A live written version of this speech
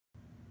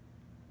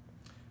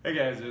Hey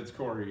guys, it's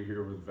Corey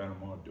here with Venom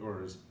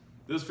Outdoors.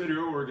 This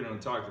video we're going to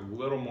talk a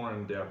little more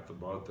in depth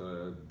about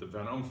the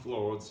Venom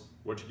floats,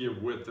 what you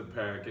get with the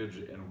package,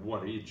 and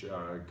what each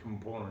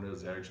component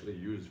is actually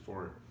used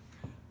for.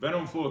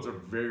 Venom floats are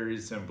very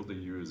simple to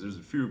use. There's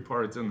a few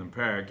parts in the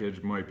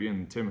package, might be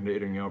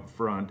intimidating up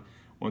front.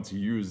 Once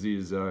you use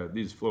these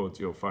floats,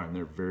 you'll find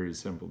they're very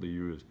simple to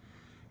use.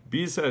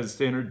 B-size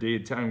standard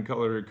daytime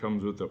color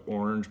comes with the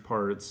orange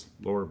parts,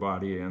 lower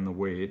body and the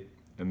weight,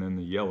 and then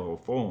the yellow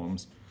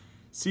foams.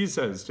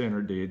 C-size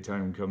standard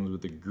daytime comes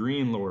with the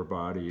green lower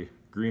body,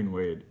 green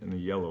weight, and the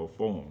yellow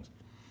foams.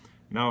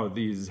 Now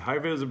these high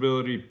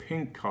visibility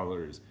pink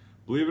colors,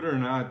 believe it or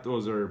not,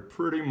 those are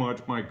pretty much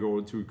my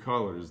go-to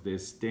colors. They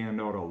stand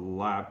out a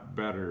lot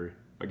better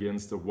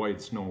against the white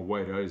snow,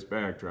 white ice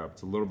backdrop.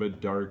 It's a little bit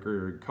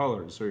darker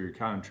color, so your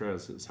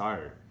contrast is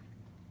higher.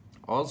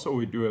 Also,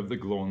 we do have the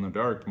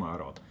glow-in-the-dark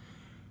model.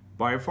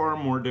 By far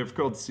more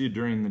difficult to see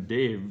during the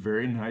day,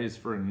 very nice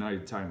for a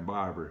nighttime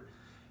bobber.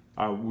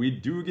 We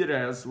do get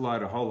asked a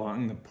lot of how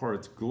long the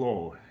parts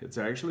glow. It's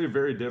actually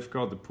very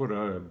difficult to put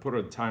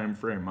a time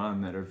frame on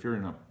that. If you're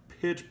in a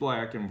pitch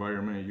black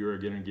environment, you are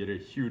going to get a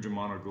huge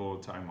amount of glow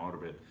time out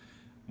of it.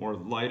 More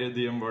lighted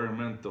the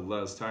environment, the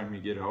less time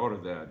you get out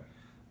of that.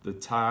 The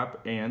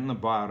top and the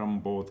bottom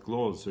both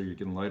glow, so you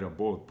can light up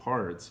both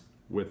parts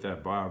with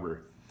that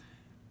bobber.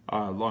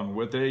 Along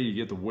with it, you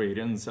get the weight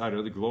inside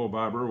of the glow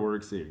bobber.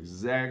 Works the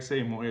exact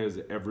same way as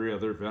every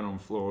other Venom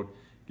float.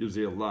 Gives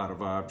you a lot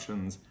of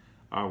options.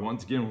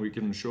 Once again, we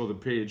can show the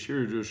page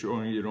here, just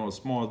showing you, a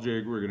small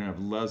jig. We're gonna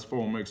have less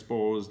foam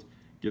exposed.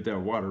 Get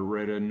that water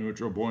right at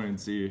neutral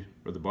buoyancy,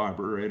 or the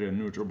bobber right at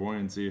neutral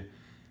buoyancy.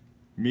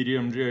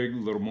 Medium jig, a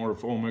little more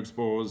foam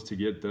exposed to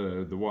get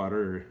the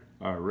water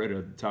right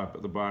at the top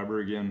of the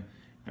bobber again.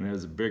 And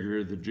as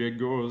bigger the jig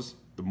goes,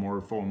 the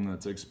more foam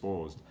that's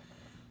exposed.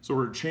 So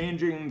we're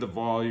changing the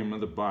volume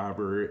of the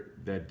bobber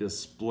that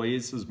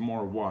displaces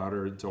more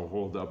water to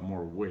hold up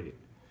more weight.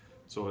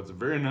 So it's a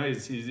very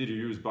nice, easy to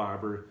use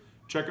bobber.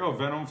 Check out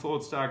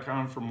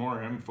venomfloats.com for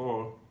more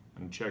info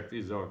and check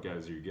these out,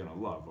 guys. You're gonna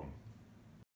love them.